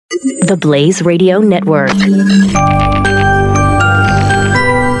The Blaze Radio Network.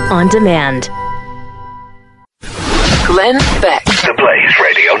 On demand. Glenn Beck. The Blaze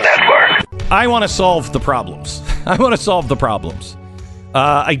Radio Network. I want to solve the problems. I want to solve the problems.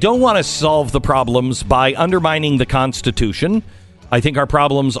 I don't want to solve the problems by undermining the Constitution. I think our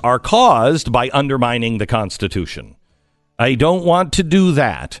problems are caused by undermining the Constitution. I don't want to do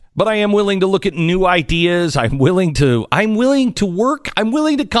that, but I am willing to look at new ideas. I'm willing to work. I'm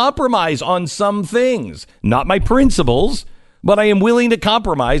willing to compromise on some things, not my principles, but I am willing to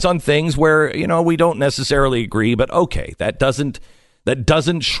compromise on things where, we don't necessarily agree. But okay, that doesn't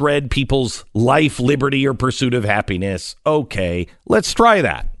shred people's life, liberty, or pursuit of happiness. Okay, let's try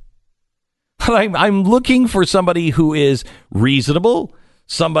that. I'm looking for somebody who is reasonable,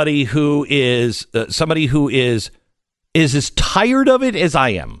 somebody who is as tired of it as I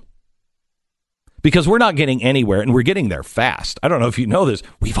am. Because we're not getting anywhere, and we're getting there fast. I don't know if you know this.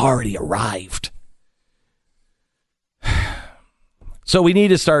 We've already arrived. So we need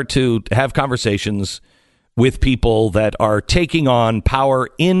to start to have conversations with people that are taking on power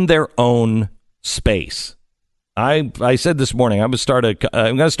in their own space. I said this morning, I'm going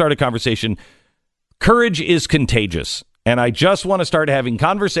to start a conversation. Courage is contagious. And I just want to start having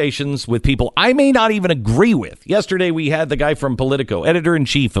conversations with people I may not even agree with. Yesterday, we had the guy from Politico,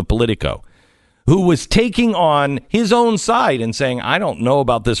 editor-in-chief of Politico, who was taking on his own side and saying, I don't know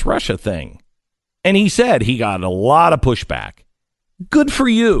about this Russia thing. And he said he got a lot of pushback. Good for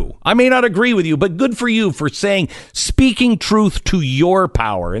you. I may not agree with you, but good for you for speaking truth to your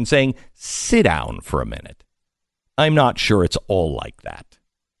power and saying, sit down for a minute. I'm not sure it's all like that.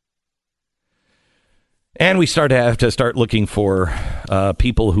 And we have to start looking for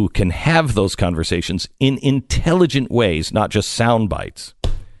people who can have those conversations in intelligent ways, not just sound bites.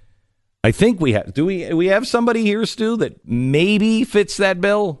 I think we have. Do we have somebody here, Stu, that maybe fits that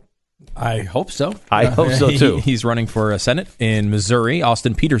bill? I hope so. I hope so, too. He's running for Senate in Missouri.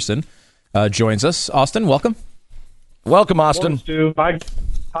 Austin Petersen joins us. Austin, welcome. Welcome, Austin. Stu.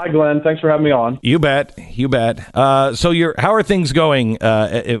 Hi, Glenn. Thanks for having me on. You bet. So how are things going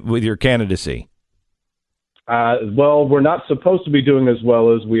with your candidacy? Well, we're not supposed to be doing as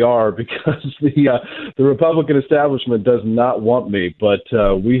well as we are because the Republican establishment does not want me. But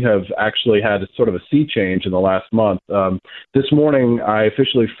we have actually had sort of a sea change in the last month. This morning, I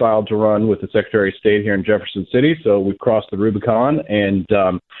officially filed to run with the Secretary of State here in Jefferson City. So we've crossed the Rubicon, and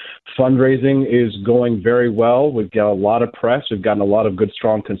fundraising is going very well. We've got a lot of press. We've gotten a lot of good,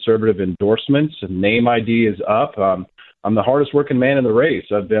 strong conservative endorsements. Name ID is up. I'm the hardest working man in the race.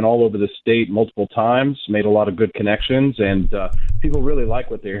 I've been all over the state multiple times, made a lot of good connections, and people really like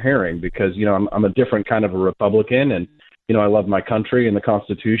what they're hearing because, I'm a different kind of a Republican, and, I love my country and the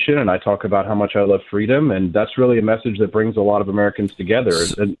Constitution, and I talk about how much I love freedom, and that's really a message that brings a lot of Americans together,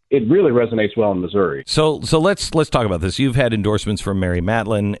 and it really resonates well in Missouri. So let's talk about this. You've had endorsements from Mary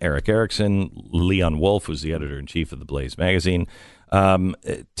Matlin, Eric Erickson, Leon Wolf, who's the editor-in-chief of TheBlaze magazine.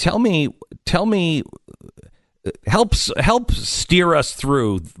 Tell me. Help steer us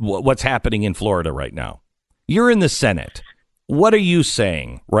through what's happening in Florida right now. You're in the Senate. What are you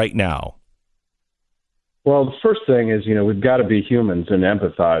saying right now? Well, the first thing is, we've got to be humans and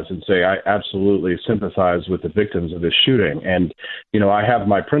empathize and say, I absolutely sympathize with the victims of this shooting. And, I have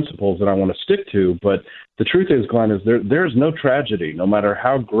my principles that I want to stick to. But the truth is, Glenn, is there's no tragedy, no matter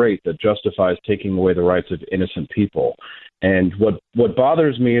how great, that justifies taking away the rights of innocent people. And what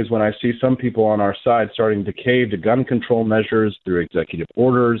bothers me is when I see some people on our side starting to cave to gun control measures through executive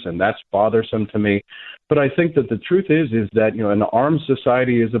orders, and that's bothersome to me. But I think that the truth is that, an armed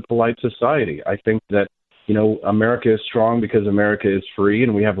society is a polite society. I think that, America is strong because America is free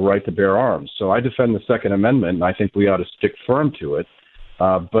and we have a right to bear arms. So I defend the Second Amendment, and I think we ought to stick firm to it.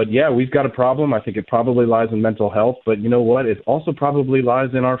 But yeah, we've got a problem. I think it probably lies in mental health. But you know what? It also probably lies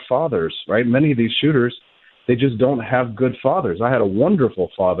in our fathers, right? Many of these shooters, they just don't have good fathers. I had a wonderful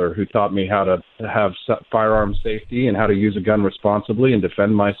father who taught me how to have firearm safety and how to use a gun responsibly and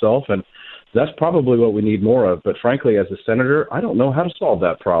defend myself. And that's probably what we need more of. But frankly, as a senator, I don't know how to solve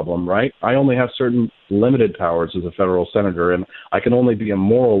that problem, right? I only have certain limited powers as a federal senator, and I can only be a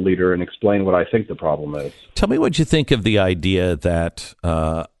moral leader and explain what I think the problem is. Tell me what you think of the idea that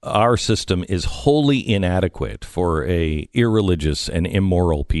our system is wholly inadequate for a irreligious and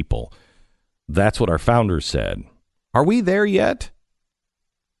immoral people. That's what our founders said. Are we there yet?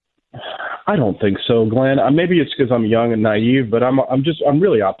 I don't think so, Glenn. Maybe it's because I'm young and naive, but I'm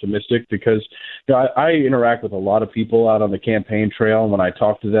really optimistic because I interact with a lot of people out on the campaign trail. And when I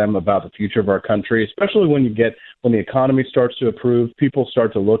talk to them about the future of our country, especially when the economy starts to improve, people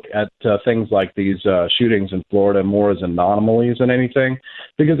start to look at things like these shootings in Florida more as anomalies than anything.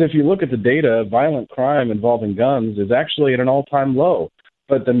 Because if you look at the data, violent crime involving guns is actually at an all-time low.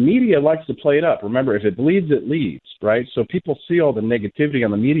 But the media likes to play it up. Remember, if it bleeds, it leads, right? So people see all the negativity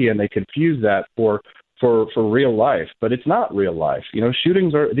on the media and they confuse that for real life. But it's not real life.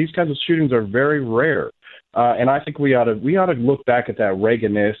 These kinds of shootings are very rare. And I think we ought to look back at that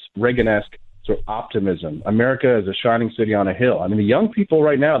Reagan-esque sort of optimism. America is a shining city on a hill. I mean, the young people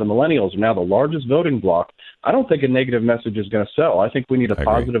right now, the millennials, are now the largest voting bloc. I don't think a negative message is going to sell. I think we need a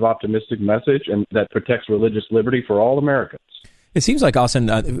positive, optimistic message and that protects religious liberty for all Americans. It seems like, Austin,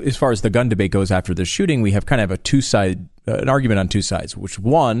 as far as the gun debate goes after the shooting, we have kind of an argument on two sides, which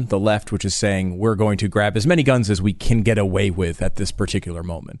one, the left, which is saying we're going to grab as many guns as we can get away with at this particular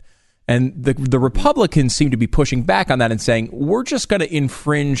moment. And the Republicans seem to be pushing back on that and saying, we're just going to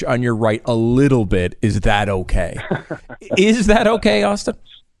infringe on your right a little bit. Is that okay? Is that okay, Austin?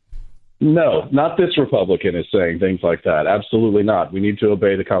 No, not this Republican is saying things like that. Absolutely not. We need to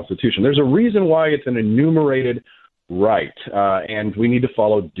obey the Constitution. There's a reason why it's an enumerated right, and we need to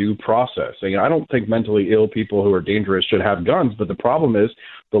follow due process. I don't think mentally ill people who are dangerous should have guns, but the problem is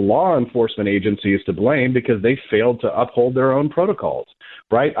the law enforcement agency is to blame because they failed to uphold their own protocols,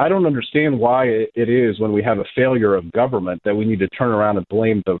 right? I don't understand why it is when we have a failure of government that we need to turn around and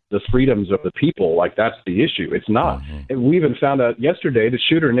blame the freedoms of the people like that's the issue. It's not. And we even found out yesterday the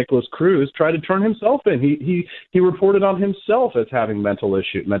shooter, Nicholas Cruz, tried to turn himself in. He reported on himself as having mental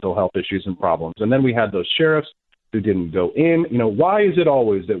health issues and problems. And then we had those sheriffs who didn't go in. Why is it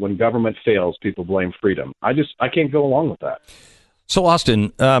always that when government fails, people blame freedom? I can't go along with that. So,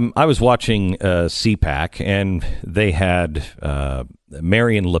 Austin, I was watching CPAC, and they had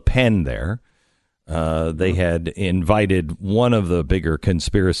Marine Le Pen there. They had invited one of the bigger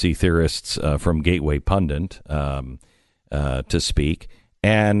conspiracy theorists from Gateway Pundit to speak.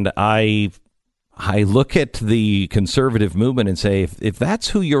 And I look at the conservative movement and say, if that's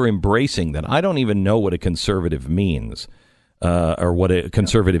who you're embracing, then I don't even know what a conservative means or what a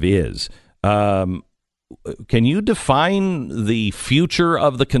conservative is. Can you define the future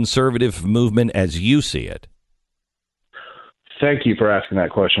of the conservative movement as you see it? Thank you for asking that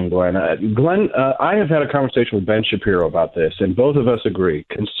question, Glenn. Glenn, I have had a conversation with Ben Shapiro about this, and both of us agree.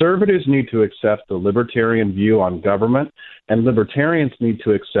 Conservatives need to accept the libertarian view on government, and libertarians need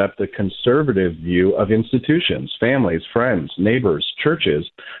to accept the conservative view of institutions, families, friends, neighbors, churches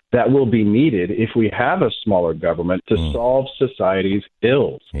that will be needed if we have a smaller government to solve society's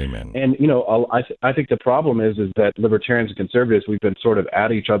ills. Amen. And, I think the problem is that libertarians and conservatives, we've been sort of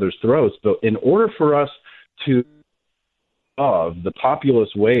at each other's throats, but in order for us to of the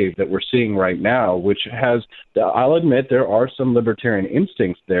populist wave that we're seeing right now, which has, I'll admit, there are some libertarian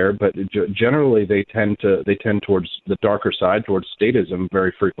instincts there, but generally they tend towards the darker side, towards statism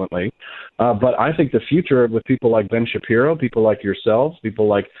very frequently. But I think the future with people like Ben Shapiro, people like yourselves, people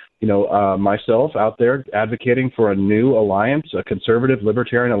like myself out there advocating for a new alliance, a conservative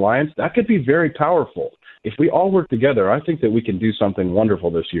libertarian alliance, that could be very powerful. If we all work together, I think that we can do something wonderful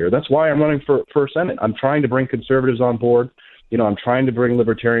this year. That's why I'm running for Senate. I'm trying to bring conservatives on board. I'm trying to bring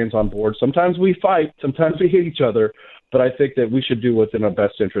libertarians on board. Sometimes we fight. Sometimes we hate each other. But I think that we should do what's in our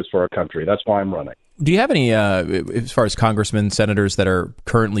best interest for our country. That's why I'm running. Do you have any, as far as congressmen, senators that are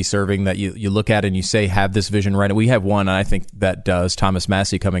currently serving that you look at and you say have this vision right? We have one, and I think that does, Thomas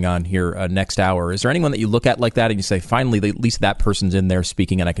Massey, coming on here next hour. Is there anyone that you look at like that and you say, finally, at least that person's in there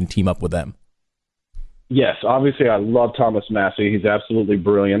speaking and I can team up with them? Yes, obviously I love Thomas Massey. He's absolutely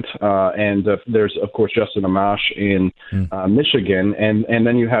brilliant. And there's, of course, Justin Amash in Michigan. And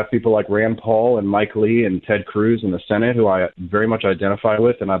then you have people like Rand Paul and Mike Lee and Ted Cruz in the Senate, who I very much identify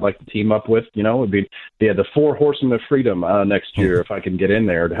with and I'd like to team up with. It would be the four horsemen of freedom next year if I can get in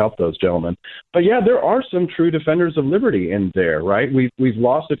there to help those gentlemen. But, yeah, there are some true defenders of liberty in there, right? We've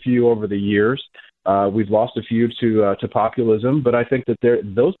lost a few over the years. We've lost a few to populism, but I think that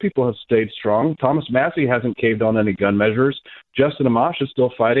those people have stayed strong. Thomas Massey hasn't caved on any gun measures. Justin Amash is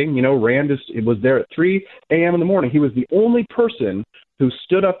still fighting. Rand was there at 3 a.m. in the morning. He was the only person who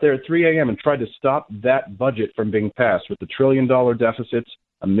stood up there at 3 a.m. and tried to stop that budget from being passed with the $1 trillion deficits,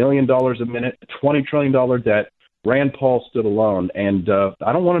 $1 million a minute, $20 trillion debt. Rand Paul stood alone, and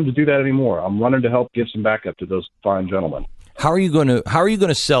I don't want him to do that anymore. I'm running to help give some backup to those fine gentlemen. How are you going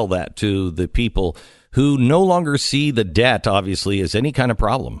to sell that to the people who no longer see the debt, obviously, as any kind of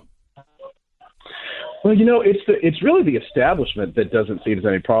problem? Well, it's really the establishment that doesn't see it as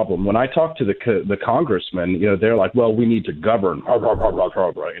any problem. When I talk to the congressmen, they're like, well, we need to govern, and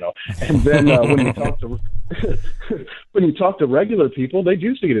then when you talk to regular people, they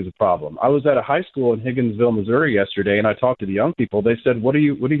do see it as a problem. I was at a high school in Higginsville, Missouri yesterday, and I talked to the young people. They said, what are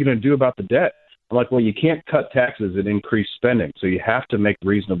you going to do about the debt? I'm like, well, you can't cut taxes and increase spending, so you have to make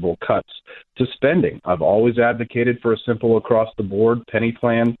reasonable cuts to spending. I've always advocated for a simple across-the-board penny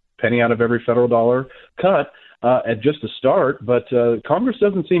plan, penny out of every federal dollar cut at just a start, but Congress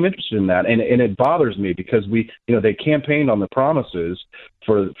doesn't seem interested in that, and it bothers me because they campaigned on the promises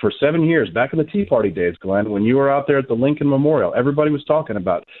for 7 years, back in the Tea Party days, Glenn, when you were out there at the Lincoln Memorial. Everybody was talking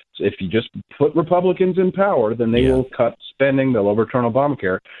about if you just put Republicans in power, then they will cut spending, they'll overturn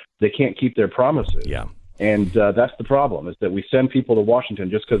Obamacare. They can't keep their promises. Yeah. And that's the problem, is that we send people to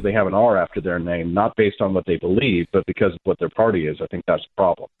Washington just because they have an R after their name, not based on what they believe, but because of what their party is. I think that's the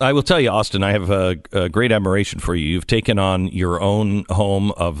problem. I will tell you, Austin, I have a great admiration for you. You've taken on your own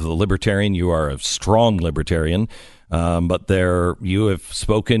home of the libertarian. You are a strong libertarian, but you have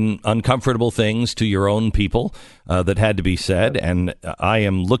spoken uncomfortable things to your own people that had to be said. And I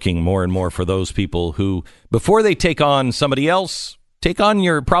am looking more and more for those people who, before they take on somebody else, take on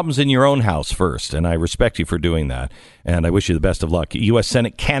your problems in your own house first, and I respect you for doing that, and I wish you the best of luck. U.S.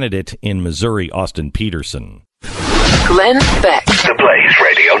 Senate candidate in Missouri, Austin Petersen. Glenn Beck. The Blaze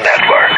Radio Network.